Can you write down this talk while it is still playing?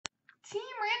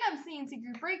M C&C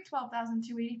Group break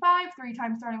 12,285. 3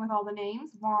 times starting with all the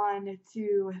names. 1,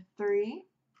 2, 3.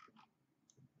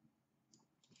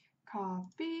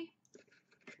 Copy.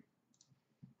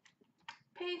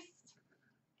 Paste.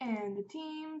 And the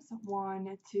teams.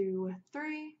 1, 2,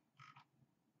 3.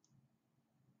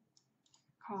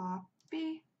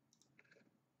 Copy.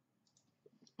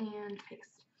 And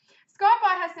paste.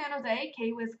 Scottbot has San Jose,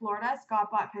 K-Wiz, Florida,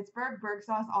 Scottbot, Pittsburgh,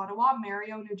 Bergsauce, Ottawa,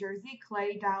 Mario, New Jersey,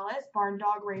 Clay, Dallas,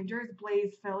 Barndog, Rangers,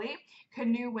 Blaze, Philly,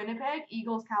 Canoe, Winnipeg,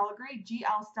 Eagles, Calgary,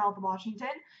 GL, Stealth, Washington,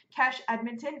 Kesh,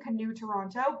 Edmonton, Canoe,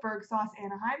 Toronto, Bergsauce,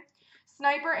 Anaheim,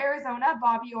 Sniper, Arizona,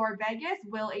 Bobby Orr, Vegas,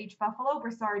 Will H, Buffalo,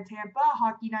 Brassard, Tampa,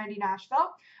 Hockey 90,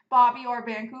 Nashville, Bobby Orr,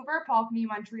 Vancouver, Paul Knee,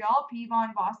 Montreal, P.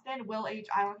 Vaughn, Boston, Will H,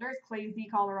 Islanders, Clay Z,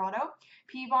 Colorado,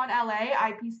 P. Vaughn, LA,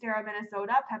 IP Stara,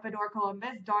 Minnesota, Pepador,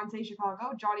 Columbus, Dante,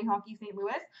 Chicago, Johnny Hockey, St.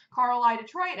 Louis, Carl I,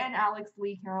 Detroit, and Alex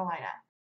Lee, Carolina.